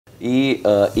ഈ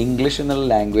ഇംഗ്ലീഷ് എന്നുള്ള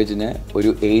ലാംഗ്വേജിന്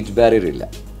ഒരു ഏജ് ബാരിയർ ഇല്ല.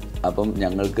 അപ്പം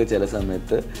ഞങ്ങൾക്ക് ചില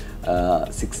സമയത്ത്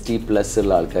 60+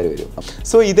 ഉള്ള ആൾക്കാർ വരും.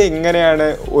 സോ ഇതെങ്ങനെയാണ്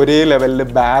ഒരേ ലെവലിൽ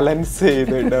ബാലൻസ്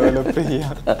ചെയ്ത് ഡെവലപ്പ്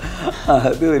ചെയ്യുക?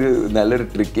 അത് ഒരു നല്ലൊരു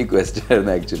ട്രിക്കി ക്വസ്റ്റ്യൻ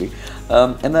ആയിരുന്നു ആക്ച്വലി.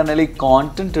 എന്ന് പറഞ്ഞാൽ ഈ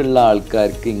കോണ്ടന്റ് ഉള്ള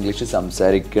ആൾക്കാർക്ക് ഇംഗ്ലീഷ്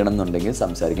സംസാരിക്കണം എന്നുണ്ടെങ്കിൽ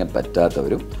സംസാരിക്കാൻ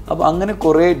പറ്റാത്തവരും, അപ്പോൾ അങ്ങനെ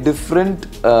കുറേ ഡിഫറെൻറ്റ്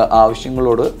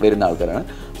ആവശ്യങ്ങളോട് വരുന്ന ആൾക്കാരാണ്.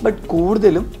 ബട്ട്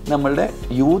കൂടുതലും നമ്മളുടെ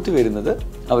യൂത്ത് വരുന്നത്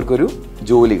അവർക്കൊരു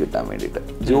ജോലി കിട്ടാൻ വേണ്ടിയിട്ട്.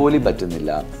 ജോലി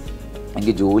പറ്റുന്നില്ല,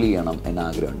 എനിക്ക് ജോലി ചെയ്യണം എന്ന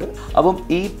ആഗ്രഹമുണ്ട്. അപ്പം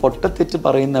ഈ പൊട്ടത്തെറ്റ്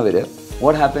പറയുന്നവർ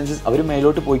വാട്ട് ഹാപ്പൻസ് അവർ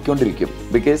മേലോട്ട് പോയിക്കൊണ്ടിരിക്കും.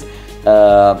 ബിക്കോസ്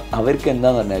അവർക്ക്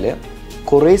എന്താണെന്ന് പറഞ്ഞാൽ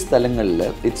കുറേ സ്ഥലങ്ങളിൽ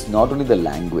it's not only the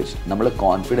language, നമ്മളെ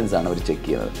കോൺഫിഡൻസ് ആണ് അവർ ചെക്ക്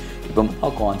ചെയ്യുന്നത്. ഇപ്പം ആ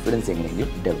കോൺഫിഡൻസ് എങ്ങനെയെങ്കിലും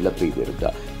ഡെവലപ്പ്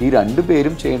ചെയ്തെടുക്കുക. ഈ രണ്ടു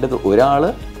പേരും ചെയ്യേണ്ടത്, ഒരാൾ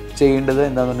ചെയ്യേണ്ടത്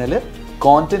എന്താണെന്ന് പറഞ്ഞാൽ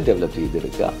കോണ്ടന്റ് ഡെവലപ്പ്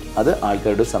ചെയ്തെടുക്കുക, അത്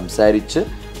ആൾക്കാരോട് സംസാരിച്ച്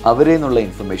അവരെ നിന്നുള്ള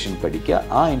ഇൻഫർമേഷൻ പഠിക്കുക,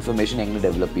 ആ ഇൻഫർമേഷൻ എങ്ങനെ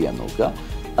ഡെവലപ്പ് ചെയ്യാൻ നോക്കുക,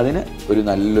 അതിന് ഒരു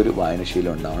നല്ലൊരു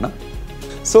വായനശീലം ഉണ്ടാവണം.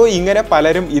 സോ ഇങ്ങനെ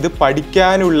പലരും ഇത്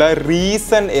പഠിക്കാനുള്ള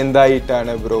റീസൺ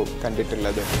എന്തായിട്ടാണ് ബ്രോ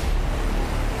കണ്ടിട്ടുള്ളത്?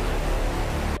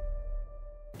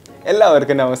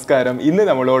 എല്ലാവർക്കും നമസ്കാരം. ഇന്ന്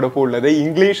നമ്മളോടൊപ്പം ഉള്ളത്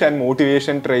ഇംഗ്ലീഷ് ആൻഡ്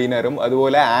മോട്ടിവേഷൻ ട്രെയിനറും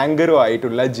അതുപോലെ ആങ്കറും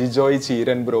ആയിട്ടുള്ള ജിജോയ്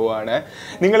ചീരൻ ബ്രോ ആണ്.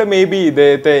 നിങ്ങൾ മേ ബി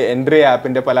ഇദ്ദേഹത്തെ എൻട്രി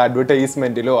ആപ്പിൻ്റെ പല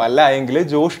അഡ്വർടൈസ്മെൻറ്റിലോ അല്ല എങ്കിൽ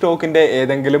ജോഷ് ടോക്കിൻ്റെ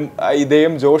ഏതെങ്കിലും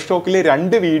ഇദ്ദേഹം ജോഷ് ടോക്കിൽ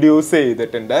 2 വീഡിയോസ്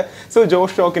ചെയ്തിട്ടുണ്ട്. സോ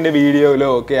ജോഷ് ടോക്കിൻ്റെ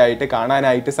വീഡിയോയിലോ ഒക്കെ ആയിട്ട്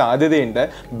കാണാനായിട്ട് സാധ്യതയുണ്ട്.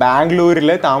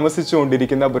 ബാംഗ്ലൂരിൽ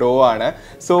താമസിച്ചുകൊണ്ടിരിക്കുന്ന ബ്രോ ആണ്.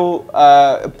 സോ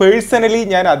പേഴ്സണലി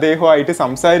ഞാൻ അദ്ദേഹവുമായിട്ട്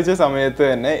സംസാരിച്ച സമയത്ത്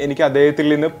തന്നെ എനിക്ക് അദ്ദേഹത്തിൽ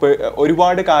നിന്ന്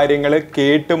ഒരുപാട് കാര്യങ്ങൾ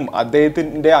കേട്ടും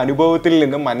അദ്ദേഹത്തിൻ്റെ അനുഭവത്തിൽ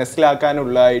നിന്നും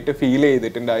മനസ്സിലാക്കാനുള്ളതായിട്ട് ഫീൽ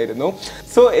ചെയ്തിട്ടുണ്ടായിരുന്നു.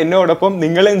 സോ എന്നോടൊപ്പം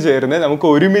നിങ്ങളും ചേർന്ന് നമുക്ക്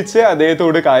ഒരുമിച്ച്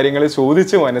അദ്ദേഹത്തോട് കാര്യങ്ങൾ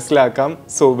ചോദിച്ച് മനസ്സിലാക്കാം.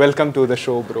 So welcome to the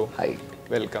show bro. Hi,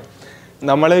 welcome.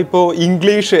 നമ്മളിപ്പോൾ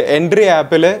ഇംഗ്ലീഷ് എൻട്രി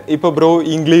ആപ്പിൽ ഇപ്പോൾ ബ്രോ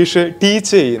ഇംഗ്ലീഷ്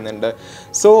ടീച്ച് ചെയ്യുന്നുണ്ട്.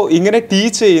 സോ ഇങ്ങനെ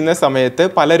ടീച്ച് ചെയ്യുന്ന സമയത്ത്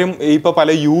പലരും ഇപ്പോൾ പല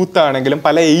യൂത്ത് ആണെങ്കിലും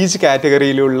പല ഏജ്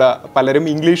കാറ്റഗറിയിലുള്ള പലരും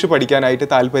ഇംഗ്ലീഷ് പഠിക്കാനായിട്ട്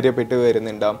താല്പര്യപ്പെട്ട്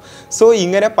വരുന്നുണ്ടാവും. സോ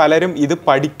ഇങ്ങനെ പലരും ഇത്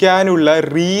പഠിക്കാനുള്ള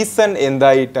റീസൺ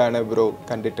എന്തായിട്ടാണ് ബ്രോ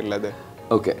കണ്ടിട്ടുള്ളത്?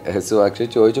 ഓക്കെ, സോ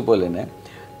ആക്ച്വലി ചോദിച്ച പോലെ തന്നെ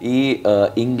ഈ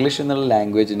ഇംഗ്ലീഷ് എന്നുള്ള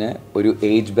ലാംഗ്വേജിന് ഒരു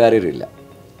ഏജ് ബാരിയർ ഇല്ല.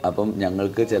 അപ്പം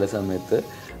ഞങ്ങൾക്ക് ചില സമയത്ത്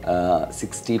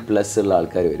 60+ ഉള്ള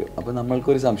ആൾക്കാർ വരും. അപ്പോൾ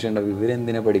നമ്മൾക്കൊരു സംശയം ഉണ്ടാവും,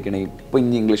 ഇവരെന്തിനാണ് പഠിക്കണേ, ഇപ്പോൾ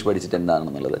ഇനി ഇംഗ്ലീഷ് പഠിച്ചിട്ട്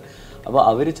എന്താണെന്നുള്ളത്. അപ്പോൾ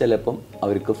അവർ ചിലപ്പം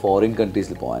അവർക്ക് ഫോറിൻ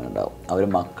കൺട്രീസിൽ പോകാനുണ്ടാവും, അവർ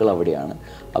മക്കൾ അവിടെയാണ്,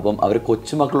 അപ്പം അവർ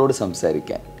കൊച്ചുമക്കളോട്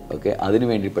സംസാരിക്കാൻ അതിനു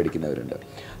വേണ്ടി പഠിക്കുന്നവരുണ്ട്.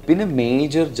 പിന്നെ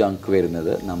മേജർ ജങ്ക്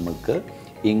വരുന്നത് നമുക്ക്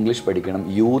ഇംഗ്ലീഷ് പഠിക്കണം,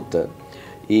 യൂത്ത്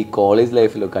ഈ കോളേജ്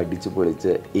ലൈഫിലൊക്കെ അടിച്ചു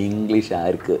പൊളിച്ച് ഇംഗ്ലീഷ്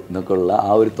ആർക്ക് എന്നൊക്കെയുള്ള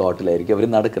ആ ഒരു തോട്ടിലായിരിക്കും അവർ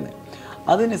നടക്കുന്നത്.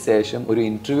 അതിനുശേഷം ഒരു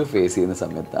ഇൻ്റർവ്യൂ ഫേസ് ചെയ്യുന്ന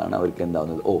സമയത്താണ് അവർക്ക്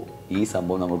എന്താവുന്നത്, ഓ ഈ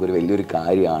സംഭവം നമുക്കൊരു വലിയൊരു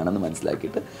കാര്യമാണെന്ന്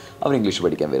മനസ്സിലാക്കിയിട്ട് അവർ ഇംഗ്ലീഷ്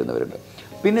പഠിക്കാൻ വരുന്നവരുണ്ട്.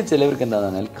 പിന്നെ ചിലവർക്ക്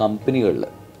എന്താണെന്ന് പറഞ്ഞാൽ കമ്പനികളിൽ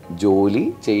ജോലി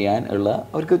ചെയ്യാൻ ഉള്ള,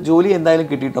 അവർക്ക് ജോലി എന്തായാലും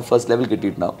കിട്ടിയിട്ടുണ്ടാവും, ഫസ്റ്റ് ലെവൽ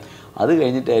കിട്ടിയിട്ടുണ്ടാവും. അത്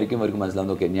കഴിഞ്ഞിട്ടായിരിക്കും അവർക്ക്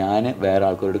മനസ്സിലാവുന്നത്, ഓക്കെ ഞാൻ വേറെ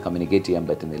ആൾക്കാരോട് കമ്മ്യൂണിക്കേറ്റ് ചെയ്യാൻ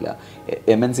പറ്റുന്നില്ല.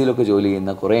 MNCയിലൊക്കെ ജോലി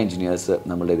ചെയ്യുന്ന കുറേ എഞ്ചിനീയേഴ്സ്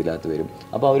നമ്മളുടെ ഇതിനകത്ത് വരും.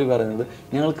 അപ്പോൾ അവർ പറയുന്നത്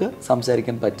ഞങ്ങൾക്ക്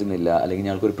സംസാരിക്കാൻ പറ്റുന്നില്ല, അല്ലെങ്കിൽ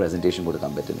ഞങ്ങൾക്കൊരു പ്രസൻറ്റേഷൻ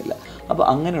കൊടുക്കാൻ പറ്റുന്നില്ല. അപ്പോൾ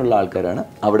അങ്ങനെയുള്ള ആൾക്കാരാണ്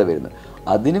അവിടെ വരുന്നത്.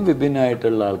 അതിനും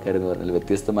വിഭിന്നമായിട്ടുള്ള ആൾക്കാരെന്ന് പറഞ്ഞാൽ,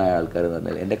 വ്യത്യസ്തമായ ആൾക്കാരെന്ന്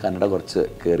പറഞ്ഞാൽ, എൻ്റെ കന്നഡ കുറച്ച്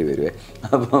കയറി വരുവേ.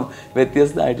 അപ്പം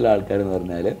വ്യത്യസ്തമായിട്ടുള്ള ആൾക്കാരെന്ന്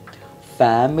പറഞ്ഞാൽ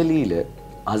ഫാമിലിയിൽ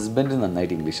ഹസ്ബൻഡ്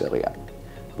നന്നായിട്ട് ഇംഗ്ലീഷ് അറിയാം,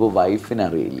 അപ്പോൾ വൈഫിന്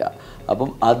അറിയില്ല. അപ്പം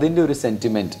അതിൻ്റെ ഒരു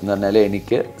സെൻറ്റിമെൻറ്റ് എന്ന് പറഞ്ഞാൽ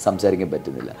എനിക്ക് സംസാരിക്കാൻ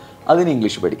പറ്റുന്നില്ല, അതിന്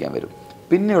ഇംഗ്ലീഷ് പഠിക്കാൻ വരും.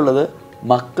 പിന്നെയുള്ളത്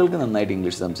മക്കൾക്ക് നന്നായിട്ട്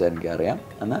ഇംഗ്ലീഷ് സംസാരിക്കാൻ അറിയാം,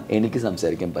 എന്നാൽ എനിക്ക്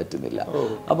സംസാരിക്കാൻ പറ്റുന്നില്ല.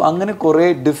 അപ്പോൾ അങ്ങനെ കുറേ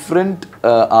ഡിഫറെൻറ്റ്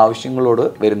ആവശ്യങ്ങളോട്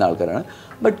വരുന്ന ആൾക്കാരാണ്.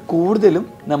 ബട്ട് കൂടുതലും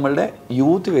നമ്മളുടെ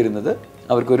യൂത്ത് വരുന്നത്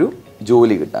അവർക്കൊരു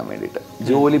ജോലി കിട്ടാൻ വേണ്ടിയിട്ട്.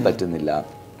 ജോലി പറ്റുന്നില്ല,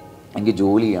 എനിക്ക്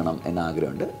ജോലി ചെയ്യണം എന്ന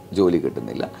ആഗ്രഹമുണ്ട്, ജോലി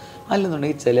കിട്ടുന്നില്ല.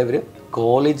 അല്ലെന്നുണ്ടെങ്കിൽ ചിലവർ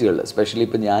കോളേജുകളിൽ, സ്പെഷ്യലി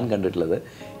ഇപ്പോൾ ഞാൻ കണ്ടിട്ടുള്ളത്,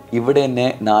 ഇവിടെ തന്നെ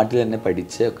നാട്ടിൽ തന്നെ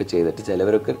പഠിച്ച് ഒക്കെ ചെയ്തിട്ട്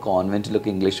ചിലവരൊക്കെ കോൺവെൻറ്റിലൊക്കെ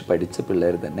ഇംഗ്ലീഷ് പഠിച്ച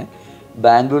പിള്ളേർ തന്നെ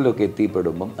ബാംഗ്ലൂരിലൊക്കെ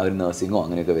എത്തിപ്പെടുമ്പം അവർ നഴ്സിങ്ങോ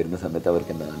അങ്ങനെയൊക്കെ വരുന്ന സമയത്ത്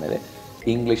അവർക്ക് എന്താണെന്ന് പറഞ്ഞാൽ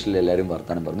ഇംഗ്ലീഷിൽ എല്ലാവരും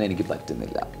വർത്തമാനം പറഞ്ഞു എനിക്ക്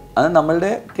പറ്റുന്നില്ല. അത് നമ്മളുടെ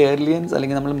കേരളീയൻസ്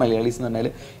അല്ലെങ്കിൽ നമ്മൾ മലയാളീസ് എന്ന് പറഞ്ഞാൽ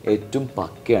ഏറ്റവും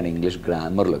പക്കയാണ് ഇംഗ്ലീഷ്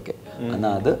ഗ്രാമറിലൊക്കെ,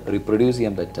 എന്നാൽ അത് റിപ്രൊഡ്യൂസ്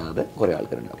ചെയ്യാൻ പറ്റാതെ കുറേ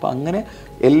ആൾക്കാരുണ്ട്. അപ്പോൾ അങ്ങനെ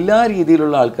എല്ലാ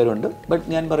രീതിയിലുള്ള ആൾക്കാരുണ്ട്. ബട്ട്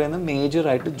ഞാൻ പറയുന്നത്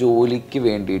മേജറായിട്ട് ജോലിക്ക്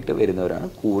വേണ്ടിയിട്ട് വരുന്നവരാണ്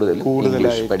കൂടുതലും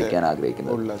ഇംഗ്ലീഷ് പഠിക്കാൻ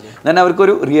ആഗ്രഹിക്കുന്നത്. എന്നാൽ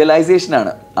അവർക്കൊരു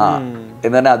റിയലൈസേഷനാണ്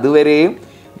എന്ന് പറഞ്ഞാൽ അതുവരെയും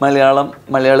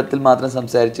മലയാളത്തിൽ മാത്രം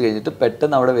സംസാരിച്ച് കഴിഞ്ഞിട്ട്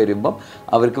പെട്ടെന്ന് അവിടെ വരുമ്പം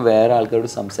അവർക്ക് വേറെ ആൾക്കാരോട്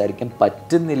സംസാരിക്കാൻ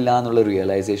പറ്റുന്നില്ല എന്നുള്ള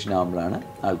റിയലൈസേഷൻ ആകുമ്പോഴാണ്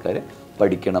ആൾക്കാർ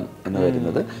പഠിക്കണം എന്ന്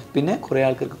വരുന്നത്. പിന്നെ കുറേ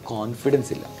ആൾക്കാർക്ക്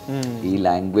കോൺഫിഡൻസ് ഇല്ല, ഈ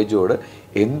ലാംഗ്വേജോട്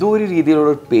എന്തോ ഒരു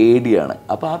രീതിയിലുള്ള പേടിയാണ്.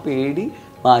 അപ്പോൾ ആ പേടി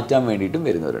മാറ്റാൻ വേണ്ടിയിട്ടും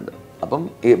വരുന്നവരുണ്ട്. അപ്പം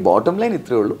ബോട്ടം ലൈൻ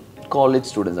ഇത്രയേ ഉള്ളൂ, കോളേജ്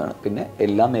സ്റ്റുഡൻസ് ആണ്. പിന്നെ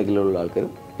എല്ലാ മേഖലയിലുള്ള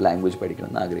ആൾക്കാരും ലാംഗ്വേജ് പഠിക്കണം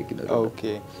എന്ന് ആഗ്രഹിക്കുന്നത്.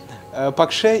 ഓക്കെ,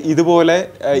 പക്ഷേ ഇതുപോലെ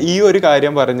ഈ ഒരു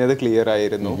കാര്യം പറഞ്ഞത് ക്ലിയർ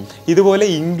ആയിരുന്നു. ഇതുപോലെ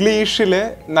ഇംഗ്ലീഷിൽ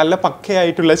നല്ല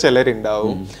പക്കയായിട്ടുള്ള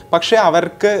ചിലരുണ്ടാവും, പക്ഷെ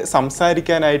അവർക്ക്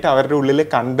സംസാരിക്കാനായിട്ട് അവരുടെ ഉള്ളിൽ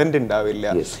കണ്ടന്റ്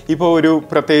ഉണ്ടാവില്ല. ഇപ്പോൾ ഒരു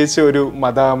പ്രത്യേകിച്ച് ഒരു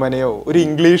മദാമനെയോ ഒരു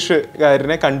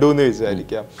ഇംഗ്ലീഷുകാരനെ കണ്ടു എന്ന്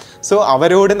വിചാരിക്കാം. സോ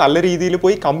അവരോട് നല്ല രീതിയിൽ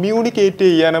പോയി കമ്മ്യൂണിക്കേറ്റ്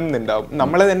ചെയ്യാനെന്നുണ്ടാവും.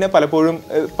 നമ്മളെ തന്നെ പലപ്പോഴും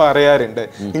പറയാറുണ്ട്,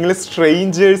 നിങ്ങൾ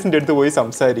സ്ട്രേഞ്ചേഴ്സിൻ്റെ അടുത്ത് പോയി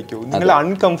സംസാരിക്കൂ, നിങ്ങൾ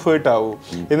അൺകംഫേർട്ട് ആവൂ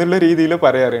എന്നുള്ള രീതിയിൽ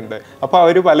പറയാറുണ്ട്. അപ്പോൾ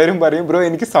അവർ പലരും പറയും, ബ്രോ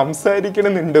എനിക്ക്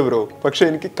സംസാരിക്കണമെന്നുണ്ട് ബ്രോ, പക്ഷെ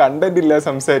എനിക്ക് കണ്ടന്റ് ഇല്ല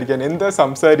സംസാരിക്കാൻ, എന്താ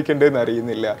സംസാരിക്കേണ്ടതെന്ന്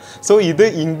അറിയുന്നില്ല. സോ ഇത്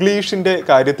ഇംഗ്ലീഷിൻ്റെ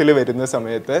കാര്യത്തിൽ വരുന്ന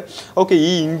സമയത്ത് ഓക്കെ,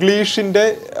 ഈ ഇംഗ്ലീഷിൻ്റെ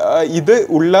ഇത്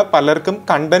ഉള്ള പലർക്കും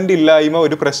കണ്ടന്റ് ഇല്ലായ്മ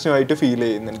ഒരു പ്രശ്നമായിട്ട് ഫീൽ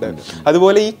ചെയ്യുന്നുണ്ട്.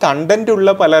 അതുപോലെ ഈ കണ്ടന്റ്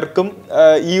ഉള്ള പലർക്കും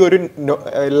ഈ ഒരു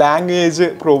ലാംഗ്വേജ്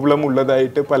പ്രോബ്ലം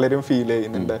ഉള്ളതായിട്ട് പലരും ഫീൽ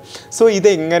ചെയ്യുന്നുണ്ട്. സോ ഇത്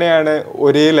എങ്ങനെയാണ്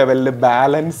ഒരേ ലെവലിൽ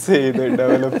ബാലൻസ് ചെയ്ത്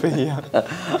ഡെവലപ്പ് ചെയ്യാം?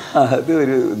 അത്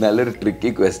ഒരു നല്ലൊരു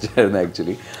ട്രിക്കി ക്വസ്റ്റ്യൻ ആയിരുന്നു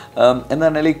ആക്ച്വലി. എന്ന്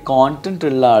പറഞ്ഞാൽ ഈ കോണ്ടന്റ്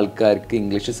ഉള്ള ആൾക്കാർക്ക്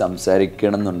ഇംഗ്ലീഷ്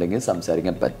സംസാരിക്കണം എന്നുണ്ടെങ്കിൽ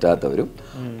സംസാരിക്കാൻ പറ്റാത്തവരും,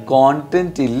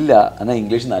 കോണ്ടന്റ് ഇല്ല എന്നാൽ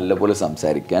ഇംഗ്ലീഷ് നല്ലപോലെ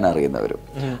സംസാരിക്കാൻ അറിയുന്നവരും.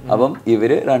 അപ്പം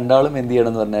ഇവർ രണ്ടാളും എന്ത്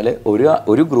ചെയ്യണം എന്ന് പറഞ്ഞാൽ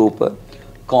ഒരു ഗ്രൂപ്പ്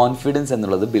കോൺഫിഡൻസ്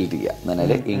എന്നുള്ളത് ബിൽഡ് ചെയ്യുക. എന്ന്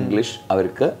പറഞ്ഞാൽ ഇംഗ്ലീഷ്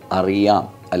അവർക്ക് അറിയാം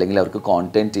അല്ലെങ്കിൽ അവർക്ക്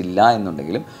കോണ്ടന്റ് ഇല്ല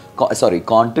എന്നുണ്ടെങ്കിലും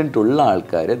കോണ്ടന്റ് ഉള്ള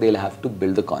ആൾക്കാർ they will have to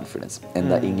build the confidence.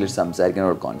 എന്താ ഇംഗ്ലീഷ്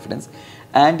സംസാരിക്കാനുള്ള കോൺഫിഡൻസ്.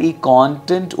 ആൻഡ് ഈ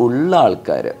കോണ്ടന്റ് ഉള്ള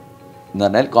ആൾക്കാർ എന്ന്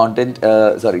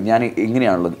പറഞ്ഞാൽ ഞാൻ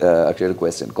ഇങ്ങനെയാണല്ലോ ആക്ച്വലി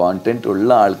ക്വസ്റ്റ്യൻ. കോണ്ടന്റ് ഉള്ള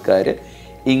ആൾക്കാർ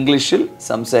ഇംഗ്ലീഷിൽ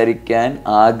സംസാരിക്കാൻ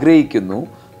ആഗ്രഹിക്കുന്നു,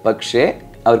 പക്ഷേ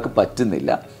അവർക്ക്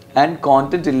പറ്റുന്നില്ല. ആൻഡ്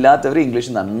കോണ്ടന്റ് ഇല്ലാത്തവർ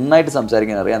ഇംഗ്ലീഷ് നന്നായിട്ട്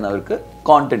സംസാരിക്കാൻ അറിയാം, അവർക്ക്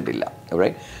കോണ്ടന്റ് ഇല്ല.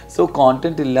 റൈറ്റ്? സോ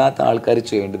കോണ്ടന്റ് ഇല്ലാത്ത ആൾക്കാർ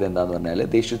ചെയ്യേണ്ടത് എന്താണെന്ന് പറഞ്ഞാൽ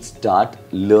they should start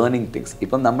learning things.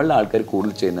 ഇപ്പം നമ്മളുടെ ആൾക്കാർ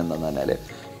കൂടുതൽ ചെയ്യുന്നത് എന്താണെന്ന് പറഞ്ഞാൽ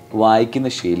വായിക്കുന്ന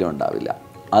ശീലം ഉണ്ടാവില്ല,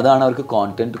 അതാണ് അവർക്ക്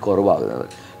കോണ്ടന്റ് കുറവാകുന്നത്.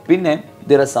 പിന്നെ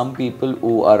there are some people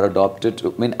who are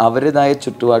adopted അവരുടേതായ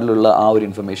ചുറ്റുപാടിലുള്ള ആ ഒരു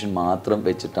ഇൻഫർമേഷൻ മാത്രം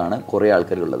വെച്ചിട്ടാണ് കുറേ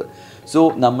ആൾക്കാരുള്ളത്. സോ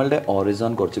നമ്മളുടെ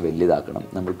ഹൊറിസോൺ കുറച്ച് വലുതാക്കണം.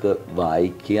 നമുക്ക്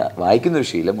വായിക്കുന്നൊരു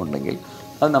ശീലം ഉണ്ടെങ്കിൽ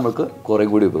അത് നമുക്ക് കുറേ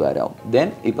കൂടി ഉപകാരമാവും. ദെൻ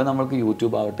ഇപ്പോൾ നമ്മൾക്ക്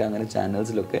യൂട്യൂബ് ആവട്ടെ അങ്ങനെ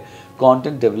ചാനൽസിലൊക്കെ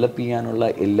കോണ്ടന്റ് ഡെവലപ്പ് ചെയ്യാനുള്ള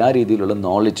എല്ലാ രീതിയിലുള്ള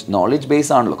നോളജ്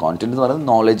ബേസ് ആണല്ലോ. കോണ്ടന്റ് എന്ന് പറയുന്നത്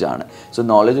നോളജ് ആണ്. സോ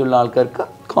നോളജ് ഉള്ള ആൾക്കാർക്ക്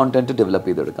കോണ്ടന്റ് ഡെവലപ്പ്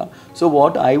ചെയ്തെടുക്കാം. So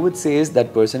what I would say is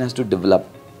that person has to develop.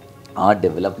 ആ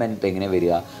ഡെവലപ്മെൻറ്റ് എങ്ങനെ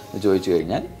വരിക എന്ന് ചോദിച്ചു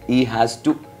കഴിഞ്ഞാൽ ഈ has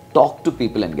to talk to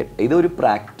people and get. ഇതൊരു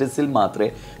പ്രാക്ടീസിൽ മാത്രമേ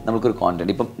നമുക്കൊരു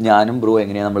കോണ്ടന്റ്. ഇപ്പം ഞാനും ബ്രോ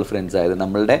എങ്ങനെയാണ് നമ്മൾ ഫ്രണ്ട്സ് ആയത്,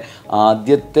 നമ്മളുടെ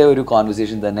ആദ്യത്തെ ഒരു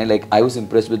കോൺവെർസേഷൻ തന്നെ like I was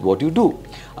impressed with what you do.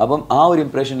 അപ്പം ആ ഒരു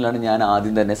ഇംപ്രഷനിലാണ് ഞാൻ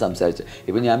ആദ്യം തന്നെ സംസാരിച്ചത്.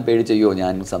 ഇപ്പം ഞാൻ പേടിച്ചയ്യോ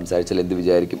ഞാൻ സംസാരിച്ചാൽ എന്ത്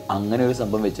വിചാരിക്കും, അങ്ങനെ ഒരു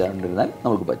സംഭവം വെച്ചാണ്ടിരുന്നാൽ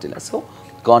നമുക്ക് പറ്റില്ല. സോ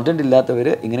കോണ്ടന്റ് ഇല്ലാത്തവർ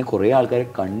ഇങ്ങനെ കുറേ ആൾക്കാരെ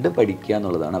കണ്ട് പഠിക്കുക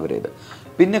എന്നുള്ളതാണ് അവരേത്.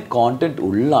 പിന്നെ കോണ്ടന്റ്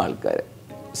ഉള്ള ആൾക്കാർ,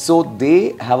 so they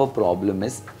have A problem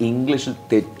is ഇംഗ്ലീഷിൽ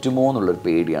തെറ്റുമോ എന്നുള്ളൊരു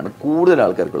പേടിയാണ് കൂടുതൽ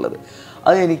ആൾക്കാർക്കുള്ളത്.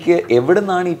 അതെനിക്ക് എവിടെ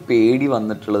നിന്നാണ് ഈ പേടി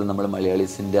വന്നിട്ടുള്ളത്? നമ്മൾ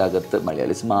മലയാളീസിൻ്റെ അകത്ത്,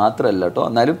 മലയാളീസ് മാത്രമല്ല കേട്ടോ,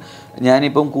 എന്നാലും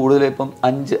ഞാനിപ്പം കൂടുതലിപ്പം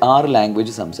 5-6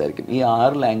 ലാംഗ്വേജ് സംസാരിക്കും. ഈ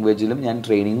 6 ലാംഗ്വേജിലും ഞാൻ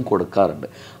ട്രെയിനിങ് കൊടുക്കാറുണ്ട്.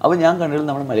 അപ്പോൾ ഞാൻ കണ്ടിട്ട്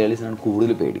നമ്മൾ മലയാളീസിനാണ്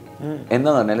കൂടുതൽ പേടി.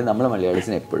 എന്താണെന്ന് പറഞ്ഞാൽ നമ്മൾ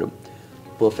മലയാളീസിന് എപ്പോഴും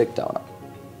പെർഫെക്റ്റ് ആവണം.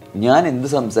 ഞാൻ എന്ത്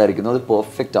സംസാരിക്കുന്നു അത്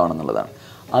പെർഫെക്റ്റ് ആവണം എന്നുള്ളതാണ്.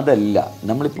 അതല്ല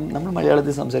നമ്മൾ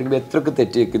മലയാളത്തിൽ സംസാരിക്കുമ്പോൾ എത്രയൊക്കെ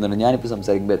തെറ്റ് വയ്ക്കുന്നുണ്ട്. ഞാനിപ്പോൾ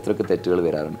സംസാരിക്കുമ്പോൾ എത്രയൊക്കെ തെറ്റുകൾ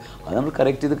വരാറുണ്ട്. അത് നമ്മൾ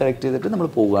കറക്റ്റ് ചെയ്തിട്ട് നമ്മൾ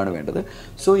പോവുകയാണ് വേണ്ടത്.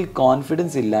 സോ ഈ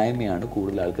കോൺഫിഡൻസ് ഇല്ലായ്മയാണ്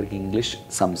കൂടുതൽ ആൾക്കാർക്ക്. ഇംഗ്ലീഷ്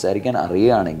സംസാരിക്കാൻ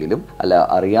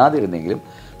അറിയാതിരുന്നെങ്കിലും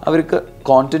അവർക്ക്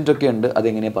കോണ്ടന്റ് ഒക്കെ ഉണ്ട്,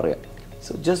 അതെങ്ങനെയാണ് പറയാം.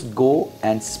 So just go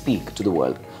and speak to the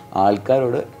world.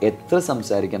 ആൾക്കാരോട് എത്ര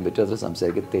സംസാരിക്കാൻ പറ്റുമോ അത്ര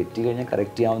സംസാരിക്കുക. തെറ്റ് കഴിഞ്ഞാൽ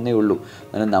കറക്റ്റ് ചെയ്യാവുന്നേ ഉള്ളൂ.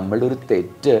 കാരണം നമ്മളുടെ ഒരു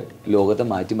തെറ്റ് ലോകത്തെ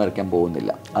മാറ്റിമറിക്കാൻ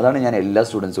പോകുന്നില്ല. അതാണ് ഞാൻ എല്ലാ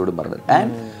സ്റ്റുഡൻസോടും പറഞ്ഞത്.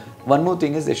 And one more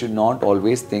thing is they should not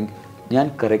always think ഞാൻ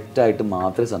കറക്റ്റായിട്ട്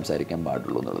മാത്രമേ സംസാരിക്കാൻ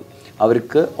പാടുള്ളൂ എന്നുള്ളത്.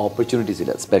 അവർക്ക് ഓപ്പർച്യൂണിറ്റീസ്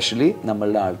ഇല്ല. സ്പെഷ്യലി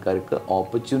നമ്മളുടെ ആൾക്കാർക്ക്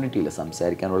ഓപ്പർച്യൂണിറ്റി ഇല്ല,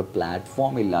 സംസാരിക്കാനുള്ള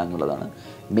പ്ലാറ്റ്ഫോം ഇല്ല എന്നുള്ളതാണ്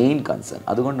മെയിൻ കൺസേൺ.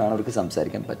 അതുകൊണ്ടാണ് അവർക്ക്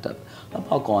സംസാരിക്കാൻ പറ്റാത്തത്.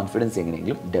 അപ്പോൾ ആ കോൺഫിഡൻസ്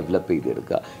എങ്ങനെയെങ്കിലും ഡെവലപ്പ്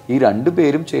ചെയ്തെടുക്കുക. ഈ 2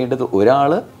 പേരും ചെയ്യേണ്ടത്,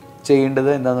 ഒരാൾ ചെയ്യേണ്ടത്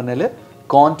എന്താണെന്ന് പറഞ്ഞാൽ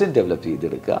കോണ്ടന്റ് ഡെവലപ്പ്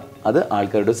ചെയ്തെടുക്കുക. അത്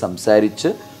ആൾക്കാരോട് സംസാരിച്ച്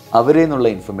അവരിൽ നിന്നുള്ള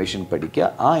ഇൻഫർമേഷൻ പഠിക്കുക.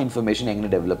 ആ ഇൻഫർമേഷൻ എങ്ങനെ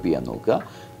ഡെവലപ്പ് ചെയ്യാൻ നോക്കുക.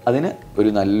 അതിന് ഒരു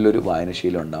നല്ലൊരു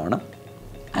വായനശീലം ഉണ്ടാവണം.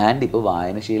 ആൻഡ് ഇപ്പോൾ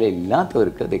വായനശീലം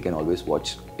ഇല്ലാത്തവർക്ക് they can always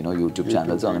watch YouTube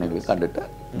ചാനൽസോ അങ്ങനെയൊക്കെ കണ്ടിട്ട്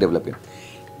ഡെവലപ്പ് ചെയ്യും.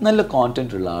 നല്ല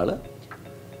കോണ്ടന്റ് ഉള്ള ആൾ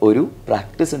ഒരു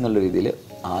പ്രാക്ടീസ് എന്നുള്ള രീതിയിൽ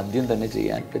ആദ്യം തന്നെ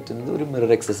ചെയ്യാൻ പറ്റുന്നത് ഒരു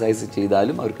മിറർ എക്സസൈസ്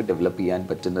ചെയ്താലും അവർക്ക് ഡെവലപ്പ് ചെയ്യാൻ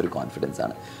പറ്റുന്ന ഒരു കോൺഫിഡൻസ്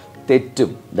ആണ്.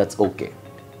 തെറ്റും ദാറ്റ്സ് ഓക്കെ.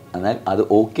 എന്നാൽ അത്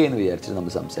ഓക്കെ എന്ന് വിചാരിച്ചിട്ട്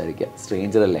നമ്മൾ സംസാരിക്കുക.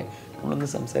 സ്ട്രേഞ്ചർ അല്ലേ, നമ്മളൊന്ന്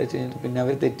സംസാരിച്ച് കഴിഞ്ഞിട്ട് പിന്നെ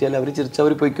അവർ തെറ്റിയാൽ അവർ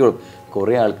ചിരിച്ചവർ പോയിക്കോളും.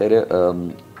 കുറേ ആൾക്കാർ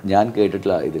ഞാൻ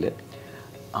കേട്ടിട്ടുള്ള ഇതിൽ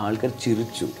ആൾക്കാർ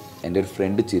ചിരിച്ചു, എൻ്റെ ഒരു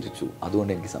ഫ്രണ്ട് ചിരിച്ചു,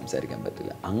 അതുകൊണ്ട് എനിക്ക് സംസാരിക്കാൻ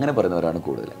പറ്റില്ല, അങ്ങനെ പറയുന്നവരാണ്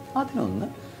കൂടുതൽ. അതിനൊന്ന്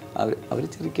അവർ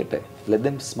ചിരിക്കട്ടെ, let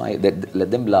them smile,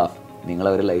 let them laugh. നിങ്ങൾ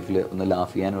അവരുടെ ലൈഫിൽ ഒന്ന്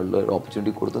ലാഫ് ചെയ്യാനുള്ള ഒരു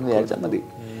ഓപ്പർച്യൂണിറ്റി കൊടുത്തെന്ന് വിചാരിച്ചാൽ മതി.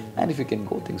 And if you can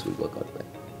go, things will work out well.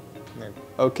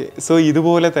 Okay, so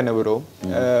ഇതുപോലെ തന്നെ ബ്രോ,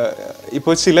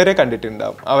 ഇപ്പോൾ ചിലരെ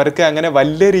കണ്ടിട്ടുണ്ടാവും, അവർക്ക് അങ്ങനെ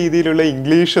വലിയ രീതിയിലുള്ള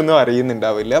ഇംഗ്ലീഷ് ഒന്നും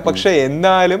അറിയുന്നുണ്ടാവില്ല, പക്ഷെ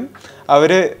എന്നാലും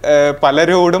അവർ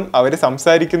പലരോടും അവർ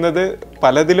സംസാരിക്കുന്നത്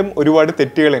പലതിലും ഒരുപാട്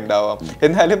തെറ്റുകൾ ഉണ്ടാവാം,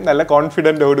 എന്നാലും നല്ല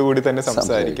കോൺഫിഡൻറ്റോടുകൂടി തന്നെ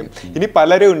സംസാരിക്കും. ഇനി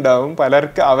പലരും ഉണ്ടാവും,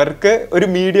 അവർക്ക് ഒരു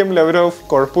മീഡിയം ലെവൽ ഓഫ്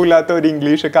കുഴപ്പമില്ലാത്ത ഒരു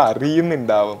ഇംഗ്ലീഷൊക്കെ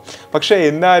അറിയുന്നുണ്ടാവും, പക്ഷെ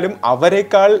എന്നാലും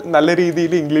അവരെക്കാൾ നല്ല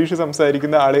രീതിയിൽ ഇംഗ്ലീഷ്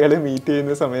സംസാരിക്കുന്ന ആളുകളെ മീറ്റ്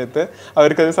ചെയ്യുന്ന സമയത്ത്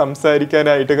അവർക്കത്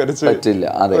സംസാരിക്കാനായിട്ട് കുറച്ച്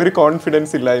ഒരു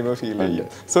കോൺഫിഡൻസ് ഇല്ലായ്മ ഫീൽ ചെയ്യും.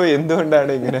 സോ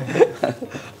എന്തുകൊണ്ടാണ് ഇങ്ങനെ?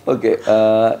 ഓക്കെ,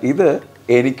 ഇത്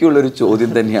എനിക്കുള്ളൊരു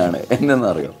ചോദ്യം തന്നെയാണ്.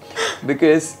 എന്തെന്നറിയോ,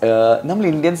 ബിക്കോസ് നമ്മൾ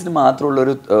ഇന്ത്യൻസിന്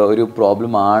മാത്രമുള്ളൊരു ഒരു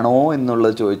പ്രോബ്ലം ആണോ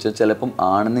എന്നുള്ളത് ചോദിച്ചാൽ ചിലപ്പം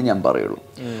ആണെന്ന് ഞാൻ പറയുള്ളൂ.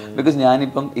 ബിക്കോസ്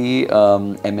ഞാനിപ്പം ഈ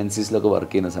MNCസിലൊക്കെ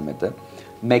വർക്ക് ചെയ്യുന്ന സമയത്ത്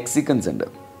മെക്സിക്കൻസ് ഉണ്ട്,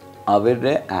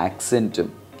 അവരുടെ ആക്സെൻറ്റും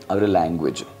അവരുടെ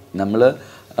ലാംഗ്വേജും, നമ്മൾ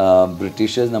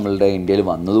ബ്രിട്ടീഷേഴ്സ് നമ്മളുടെ ഇന്ത്യയിൽ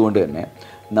വന്നതുകൊണ്ട് തന്നെ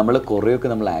നമ്മൾ കുറേയൊക്കെ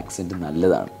നമ്മളെ ആക്സെൻറ്റ്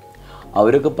നല്ലതാണ്.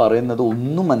 അവരൊക്കെ പറയുന്നത്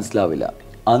ഒന്നും മനസ്സിലാവില്ല,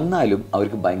 എന്നാലും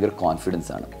അവർക്ക് ഭയങ്കര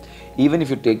കോൺഫിഡൻസ് ആണ്. ഈവൻ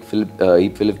ഇഫ് യു ടേക്ക് ഈ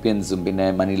ഫിലിപ്പീൻസും പിന്നെ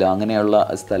മനില അങ്ങനെയുള്ള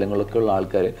സ്ഥലങ്ങളൊക്കെ ഉള്ള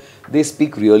ആൾക്കാർ, ദേ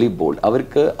സ്പീക്ക് റിയലി ബോൾഡ്.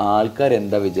 അവർക്ക്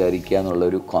ആൾക്കാരെന്താ വിചാരിക്കുക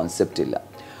എന്നുള്ളൊരു കോൺസെപ്റ്റ് ഇല്ല.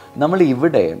 നമ്മൾ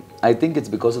ഇവിടെ I think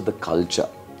it's because of the culture.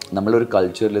 നമ്മളൊരു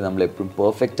കൾച്ചറിൽ നമ്മളെപ്പോഴും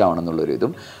പെർഫെക്റ്റ് ആവണമെന്നുള്ളൊരു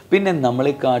ഇതും, പിന്നെ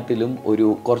നമ്മളെക്കാട്ടിലും ഒരു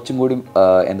കുറച്ചും കൂടി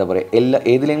എന്താ പറയുക,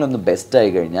 ഏതിലെങ്കിലും ഒന്ന്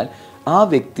ബെസ്റ്റായി കഴിഞ്ഞാൽ ആ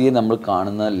വ്യക്തിയെ നമ്മൾ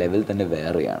കാണുന്ന ലെവൽ തന്നെ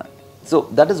വേറെയാണ്. So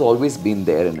that is always been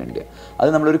there in India. അത്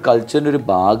നമ്മളൊരു കൾച്ചറിൻ്റെ ഒരു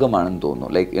ഭാഗമാണെന്ന് തോന്നുന്നു.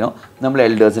 ലൈക്ക് യുനോ, നമ്മൾ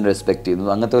എൽഡേഴ്സിനെ റെസ്പെക്റ്റ് ചെയ്യുന്നു,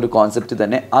 അങ്ങനത്തെ ഒരു കോൺസെപ്റ്റ്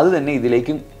തന്നെ അത് തന്നെ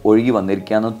ഇതിലേക്കും ഒഴുകി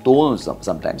വന്നിരിക്കുകയെന്ന് തോന്നുന്നു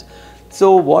sometimes. So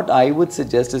what I would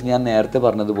suggest is, ഞാൻ നേരത്തെ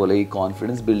പറഞ്ഞതുപോലെ ഈ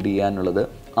കോൺഫിഡൻസ് ബിൽഡ് ചെയ്യാനുള്ളത്,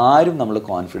 ആരും നമ്മൾ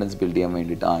കോൺഫിഡൻസ് ബിൽഡ് ചെയ്യാൻ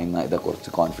വേണ്ടിയിട്ട് ഇതാ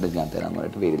കുറച്ച് കോൺഫിഡൻസ് ഞാൻ തരാമെന്ന്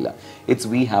പറഞ്ഞിട്ട് വരില്ല. It's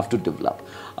we have to develop.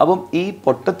 അപ്പം ഈ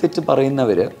പൊട്ടത്തെറ്റ്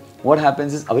പറയുന്നവർ വാട്ട്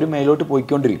ഹാപ്പൻസ് ഇസ് അവർ മേലോട്ട്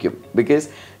പോയിക്കൊണ്ടിരിക്കും. ബിക്കോസ്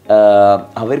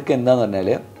അവർക്ക് എന്താണെന്ന് പറഞ്ഞാൽ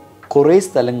കുറേ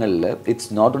സ്ഥലങ്ങളിൽ it's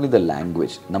not only the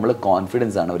language, നമ്മളെ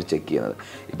കോൺഫിഡൻസ് ആണ് അവർ ചെക്ക് ചെയ്യുന്നത്.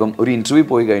 ഇപ്പം ഒരു ഇൻ്റർവ്യൂ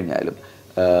പോയി കഴിഞ്ഞാലും,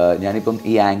 ഞാനിപ്പം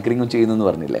ഈ ആങ്കറിങ്ങും ചെയ്യുന്നെന്ന്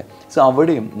പറഞ്ഞില്ലേ, സോ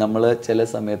അവിടെയും നമ്മൾ ചില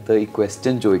സമയത്ത് ഈ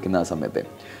ക്വസ്റ്റ്യൻ ചോദിക്കുന്ന ആ സമയത്ത്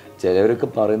ചിലവരൊക്കെ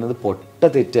പറയുന്നത് പൊട്ട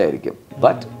തെറ്റായിരിക്കും,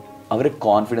 ബട്ട് അവരുടെ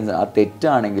കോൺഫിഡൻസ്, ആ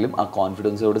തെറ്റാണെങ്കിലും ആ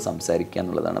കോൺഫിഡൻസോട് സംസാരിക്കുക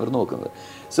എന്നുള്ളതാണ് അവർ നോക്കുന്നത്.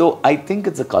 So I think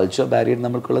it's A culture barrier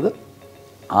നമ്മൾക്കുള്ളത്.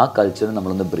 ആ കൾച്ചർ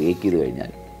നമ്മളൊന്ന് ബ്രേക്ക് ചെയ്ത്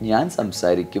കഴിഞ്ഞാൽ ഞാൻ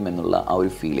സംസാരിക്കും എന്നുള്ള ആ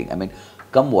ഒരു feeling, I mean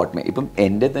come what may. ഇപ്പം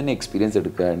എൻ്റെ തന്നെ എക്സ്പീരിയൻസ്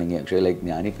എടുക്കുകയാണെങ്കിൽ ആക്ച്വലി ലൈക്ക്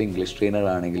ഞാനിപ്പോൾ ഇംഗ്ലീഷ് ട്രെയിനർ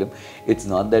ആണെങ്കിലും ഇറ്റ്സ്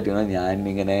നോട്ട് ദാറ്റ് യുനോ ഞാൻ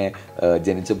ഇങ്ങനെ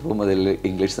ജനിച്ചപ്പോൾ മുതൽ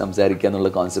ഇംഗ്ലീഷ് സംസാരിക്കുക എന്നുള്ള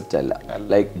കോൺസെപ്റ്റ് അല്ല.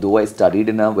 Like though I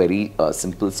studied in A very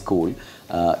simple school,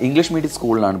 English medium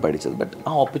സ്കൂളിലാണ് പഠിച്ചത്, ബട്ട്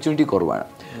ആ ഓപ്പർച്യൂണിറ്റി കുറവാണ്.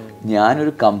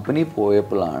 ഞാനൊരു കമ്പനി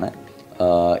പോയപ്പോഴാണ്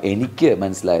എനിക്ക്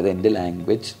മനസ്സിലായത് എൻ്റെ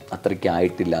ലാംഗ്വേജ്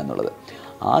അത്രയ്ക്കായിട്ടില്ല എന്നുള്ളത്.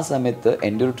 ആ സമയത്ത്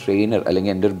എൻ്റെ ഒരു ട്രെയിനർ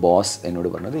അല്ലെങ്കിൽ എൻ്റെ ഒരു ബോസ്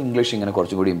എന്നോട് പറഞ്ഞത് ഇംഗ്ലീഷ് ഇങ്ങനെ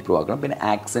കുറച്ചും കൂടി ഇമ്പ്രൂവ് ആക്കണം, പിന്നെ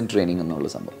ആക്സെൻറ്റ് ട്രെയിനിങ് എന്നുള്ള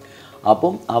സംഭവം.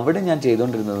 അപ്പം അവിടെ ഞാൻ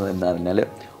ചെയ്തുകൊണ്ടിരുന്നത് എന്താ പറഞ്ഞാൽ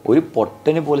ഒരു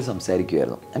പൊട്ടനെ പോലെ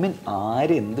സംസാരിക്കുമായിരുന്നു. ഐ മീൻ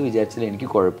എന്ത് വിചാരിച്ചാലും എനിക്ക്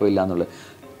കുഴപ്പമില്ല എന്നുള്ള,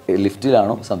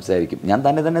 ലിഫ്റ്റിലാണോ സംസാരിക്കും, ഞാൻ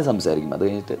തന്നെ സംസാരിക്കും. അത്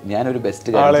കഴിഞ്ഞിട്ട് ഞാനൊരു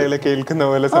ബെസ്റ്റ് കേൾക്കുന്ന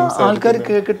പോലെ ആൾക്കാർ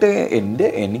കേൾക്കട്ടെ,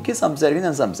 എനിക്ക് സംസാരിക്കും,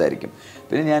 ഞാൻ സംസാരിക്കും.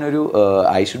 പിന്നെ ഞാനൊരു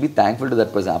I should be thankful to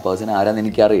that person. ആ പേഴ്സൺ ആരാന്ന്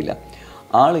എനിക്കറിയില്ല.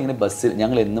 ആളിങ്ങനെ ബസ്സിൽ,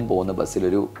 ഞങ്ങൾ എന്നും പോകുന്ന ബസ്സിൽ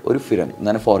ഒരു ഫിറൻ,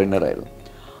 ഞാൻ ഫോറിനർ ആയിരുന്നു.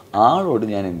 ആളോട്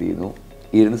ഞാൻ എന്ത് ചെയ്യുന്നു,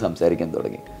 ഇരുന്ന് സംസാരിക്കാൻ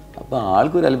തുടങ്ങി. അപ്പോൾ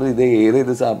ആൾക്കൊരു അത്ഭുതം, ഇത്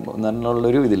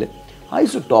എന്നുള്ളൊരു ഇതിൽ I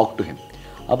should talk to him.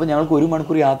 അപ്പോൾ ഞങ്ങൾക്ക് 1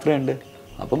 മണിക്കൂർ യാത്രയുണ്ട്.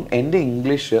 അപ്പം എൻ്റെ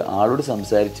ഇംഗ്ലീഷ് ആളോട്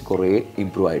സംസാരിച്ച് കുറേ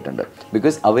ഇമ്പ്രൂവ് ആയിട്ടുണ്ട്.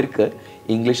 ബിക്കോസ് അവർക്ക്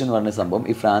ഇംഗ്ലീഷ് എന്ന് പറഞ്ഞ സംഭവം,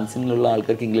 ഈ ഫ്രാൻസിലുള്ള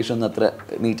ആൾക്കാർക്ക് ഇംഗ്ലീഷൊന്നും അത്ര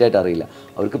നീറ്റായിട്ട് അറിയില്ല,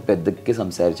 അവർക്ക് പെതൊക്കെ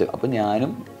സംസാരിച്ച്, അപ്പോൾ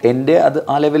ഞാനും എൻ്റെ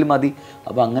ആ ലെവൽ മതി,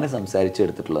 അപ്പോൾ അങ്ങനെ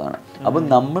സംസാരിച്ചെടുത്തിട്ടുള്ളതാണ്. അപ്പം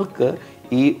നമ്മൾക്ക്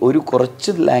ഈ ഒരു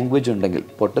കുറച്ച് ലാംഗ്വേജ് ഉണ്ടെങ്കിൽ,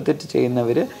 പൊട്ടത്തെറ്റ്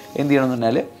ചെയ്യുന്നവർ എന്ത് ചെയ്യണമെന്ന്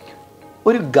പറഞ്ഞാൽ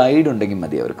ഒരു ഗൈഡ് ഉണ്ടെങ്കിൽ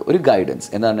മതി അവർക്ക്, ഒരു ഗൈഡൻസ്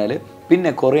എന്ന് പറഞ്ഞാൽ. പിന്നെ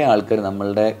കുറേ ആൾക്കാർ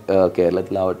നമ്മളുടെ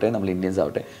കേരളത്തിലാവട്ടെ, നമ്മൾ ഇന്ത്യൻസ്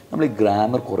ആവട്ടെ, നമ്മൾ ഈ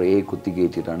ഗ്രാമർ കുറേ കുത്തി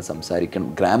കയറ്റിയിട്ടാണ് സംസാരിക്കണം.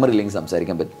 ഗ്രാമർ ഇല്ലെങ്കിൽ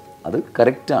സംസാരിക്കാൻ പറ്റും, അത്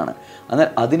കറക്റ്റാണ്. എന്നാൽ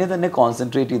അതിനെ തന്നെ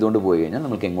കോൺസെൻട്രേറ്റ് ചെയ്തുകൊണ്ട് പോയി കഴിഞ്ഞാൽ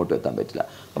നമുക്ക് എങ്ങോട്ടും എത്താൻ പറ്റില്ല.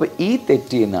 അപ്പോൾ ഈ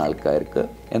തെറ്റ് ചെയ്യുന്ന ആൾക്കാർക്ക്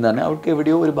എന്താ പറഞ്ഞാൽ അവർക്ക്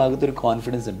എവിടെയോ ഒരു ഭാഗത്തൊരു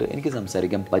കോൺഫിഡൻസ് ഉണ്ട്, എനിക്ക്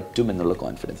സംസാരിക്കാൻ പറ്റും എന്നുള്ള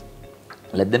confidence.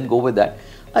 Let them go with that.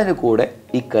 അതിൻ്റെ കൂടെ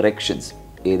ഈ കറക്ഷൻസ്,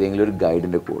 ഏതെങ്കിലും ഒരു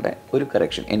ഗൈഡിൻ്റെ കൂടെ ഒരു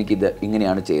കറക്ഷൻ, എനിക്കിത്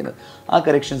ഇങ്ങനെയാണ് ചെയ്യുന്നത്, ആ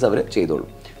കറക്ഷൻസ് അവർ ചെയ്തോളും.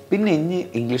 പിന്നെ ഇനി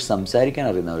ഇംഗ്ലീഷ് സംസാരിക്കാൻ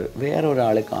അറിയുന്നവർ വേറെ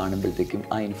ഒരാളെ കാണുമ്പോഴത്തേക്കും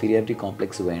ആ ഇൻഫീരിയോറിറ്റി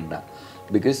കോംപ്ലക്സ് വേണ്ട.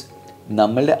 ബിക്കോസ്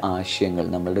നമ്മളുടെ ആശയങ്ങൾ,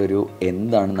 നമ്മളുടെ ഒരു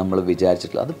എന്താണ് നമ്മൾ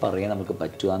വിചാരിച്ചിട്ടുള്ളത് അത് പറയാൻ നമുക്ക്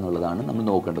പറ്റുക എന്നുള്ളതാണ് നമ്മൾ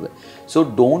നോക്കേണ്ടത്. സോ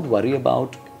ഡോണ്ട് വറി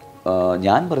അബൌട്ട്,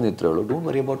 ഞാൻ പറഞ്ഞ ഇത്രയേ ഉള്ളൂ, don't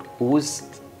worry about who is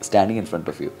standing in front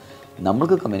of U.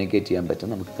 നമുക്ക് കമ്മ്യൂണിക്കേറ്റ് ചെയ്യാൻ പറ്റും,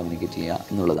 നമുക്ക് കമ്മ്യൂണിക്കേറ്റ് ചെയ്യുക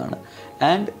എന്നുള്ളതാണ്.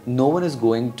 And no one is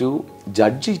going to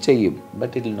judge ചെയ്യും,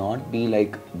 but it will not be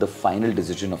like the final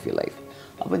decision of your life.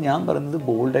 അപ്പോൾ ഞാൻ പറയുന്നത്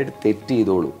ബോൾഡായിട്ട് തെറ്റ്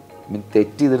ചെയ്തോളൂ, മീൻ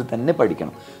തെറ്റ് ചെയ്തിട്ട് തന്നെ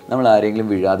പഠിക്കണം. നമ്മൾ ആരെങ്കിലും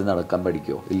വീഴാതെ നടക്കാൻ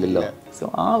പഠിക്കുമോ? ഇല്ലല്ലോ. സോ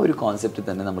ആ ഒരു കോൺസെപ്റ്റ്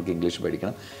തന്നെ നമുക്ക് ഇംഗ്ലീഷ്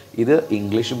പഠിക്കണം. ഇത്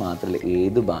ഇംഗ്ലീഷ് മാത്രമല്ല,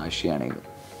 ഏത് ഭാഷയാണെങ്കിലും.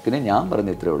 പിന്നെ ഞാൻ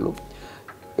പറഞ്ഞ ഇത്രേ ഉള്ളൂ,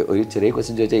 ഒരു ചെറിയ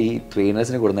ക്വസ്റ്റ്യൻ ചോദിച്ചാൽ ഈ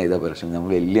ട്രെയിനേഴ്സിനെ കൊടുക്കുന്ന ഇതാ പ്രശ്നം,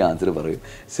 നമ്മൾ വലിയ ആൻസർ പറയും.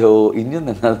 സോ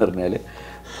ഇനിയൊന്നും എന്താണെന്ന് പറഞ്ഞാൽ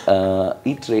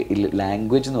ഈ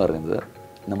ലാംഗ്വേജ് എന്ന് പറയുന്നത്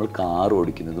നമ്മൾ കാർ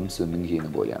ഓടിക്കുന്നതും സ്വിമ്മിങ് ചെയ്യുന്ന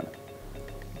പോലെയാണ്.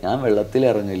 ഞാൻ വെള്ളത്തിൽ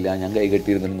ഇറങ്ങില്ല, ഞാൻ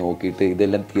കൈകെട്ടിയിരുന്നിട്ട് നോക്കിയിട്ട്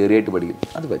ഇതെല്ലാം തിയറി ആയിട്ട് പഠിക്കും,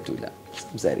 അത് പറ്റില്ല.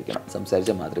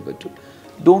 സംസാരിച്ചാൽ മാത്രമേ പറ്റൂ.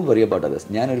 Don't worry about others.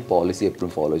 ഞാനൊരു പോളിസി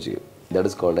എപ്പോഴും ഫോളോ ചെയ്യും. ദാറ്റ്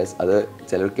ഇസ് കോൾഡ് ആസ്, അത്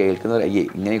ചിലർ കേൾക്കുന്നവർ അയ്യേ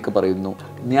ഇങ്ങനെയൊക്കെ പറയുന്നു.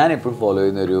 ഞാൻ എപ്പോഴും ഫോളോ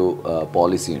ചെയ്യുന്നൊരു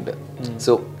പോളിസി ഉണ്ട്.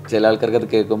 സോ ചില ആൾക്കാർക്ക് അത്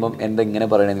കേൾക്കുമ്പം എന്താ ഇങ്ങനെ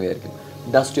പറയണമെന്ന് വിചാരിക്കും.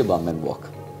 ഡസ്റ്റ് യുവർ ബം ആൻഡ് വാക്ക്.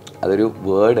 അതൊരു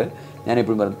വേർഡ് ഞാൻ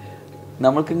എപ്പോഴും പറഞ്ഞു.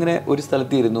 നമ്മൾക്കിങ്ങനെ ഒരു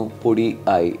സ്ഥലത്ത് ഇരുന്നു, പൊടി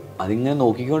ആയി, അതിങ്ങനെ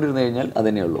നോക്കിക്കൊണ്ടിരുന്നു കഴിഞ്ഞാൽ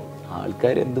അതന്നെ ഉള്ളൂ.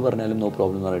 ആൾക്കാർ എന്ത് പറഞ്ഞാലും നോ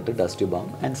പ്രോബ്ലം എന്ന് പറഞ്ഞിട്ട് dust U balm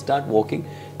and start walking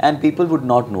and people would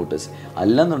not notice.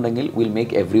 അല്ലെന്നുണ്ടെങ്കിൽ will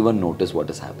make every one notice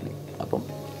what is happening. അപ്പം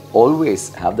ഓൾവേസ്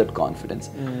ഹാവ് ദറ്റ് കോൺഫിഡൻസ്.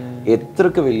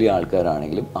 എത്രയൊക്കെ വലിയ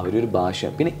ആൾക്കാരാണെങ്കിലും അവരൊരു ഭാഷ.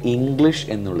 പിന്നെ ഇംഗ്ലീഷ്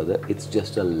എന്നുള്ളത് it's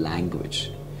just A language.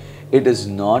 It is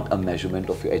not A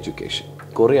measurement of your education.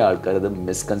 കുറേ ആൾക്കാരത്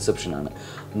മിസ്കൺസെപ്ഷനാണ്.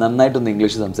 നന്നായിട്ടൊന്ന്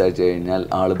ഇംഗ്ലീഷ് സംസാരിച്ച് കഴിഞ്ഞാൽ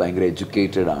ആൾ ഭയങ്കര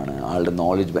എഡ്യൂക്കേറ്റഡ് ആണ്, ആളുടെ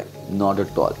നോളജ് നോട്ട്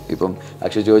അറ്റ് ഓൾ. ഇപ്പം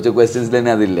അക്ഷയ് ചോദിച്ച ക്വസ്റ്റ്യൻസിൽ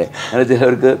തന്നെ അതില്ലേ, അങ്ങനെ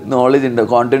ചിലർക്ക് നോളജ് ഉണ്ട്,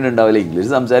 കോണ്ടന്റ് ഉണ്ടാവില്ല.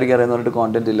 ഇംഗ്ലീഷ് സംസാരിക്കാറെന്ന് പറഞ്ഞിട്ട്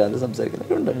കോണ്ടന്റ് ഇല്ലാതെ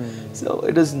സംസാരിക്കുന്നവരുണ്ട്. So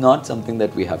it is not something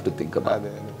that we have to think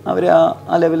about. അവർ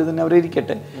ആ ലെവലിൽ തന്നെ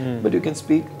അവരിരിക്കട്ടെ. But you can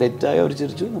speak. തെറ്റായ അവർ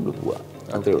ചിരിച്ചു, നമ്മൾ പോവാം,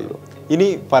 അത്രേ ഉള്ളൂ. ഇനി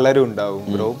പലരും ഉണ്ടാവും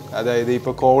ബ്രോ, അതായത്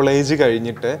ഇപ്പൊ കോളേജ്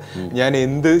കഴിഞ്ഞിട്ട് ഞാൻ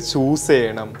എന്ത് ചൂസ്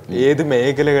ചെയ്യണം, ഏത്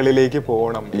മേഖലകളിലേക്ക്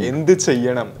പോകണം, എന്ത്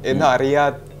ചെയ്യണം എന്ന്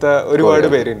അറിയാത്ത ഒരുപാട്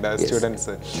പേരുണ്ട്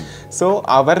സ്റ്റുഡൻസ്. സോ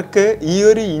അവർക്ക് ഈ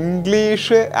ഒരു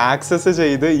ഇംഗ്ലീഷ് ആക്സസ്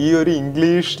ചെയ്ത് ഈ ഒരു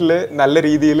ഇംഗ്ലീഷിൽ നല്ല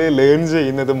രീതിയിൽ ലേൺ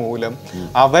ചെയ്യുന്നത് മൂലം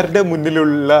അവരുടെ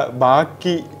മുന്നിലുള്ള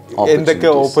ബാക്കി എന്തൊക്കെ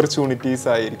ഓപ്പർച്യൂണിറ്റീസ്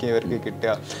ആയിരിക്കും ഇവർക്ക്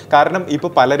കിട്ടുക? കാരണം ഇപ്പൊ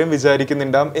പലരും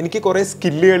വിചാരിക്കുന്നുണ്ടാവും എനിക്ക് കുറെ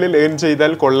സ്കില്ലുകൾ ലേൺ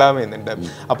ചെയ്താൽ കൊള്ളാമെന്നുണ്ട്.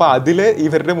 അപ്പൊ അതില്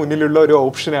ഇവരുടെ മുന്നിലുള്ള ഒരു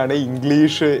ഓപ്ഷനാണ്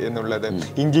ഇംഗ്ലീഷ് എന്നുള്ളത്,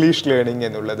 ഇംഗ്ലീഷ് ലേണിംഗ്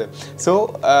എന്നുള്ളത്. സോ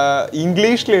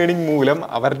ഇംഗ്ലീഷ് ലേണിംഗ് മൂലം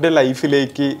അവരുടെ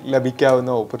ലൈഫിലേക്ക്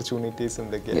ലഭിക്കാവുന്ന ഓപ്പർച്യൂണിറ്റീസ്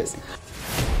എന്തൊക്കെയാണ്?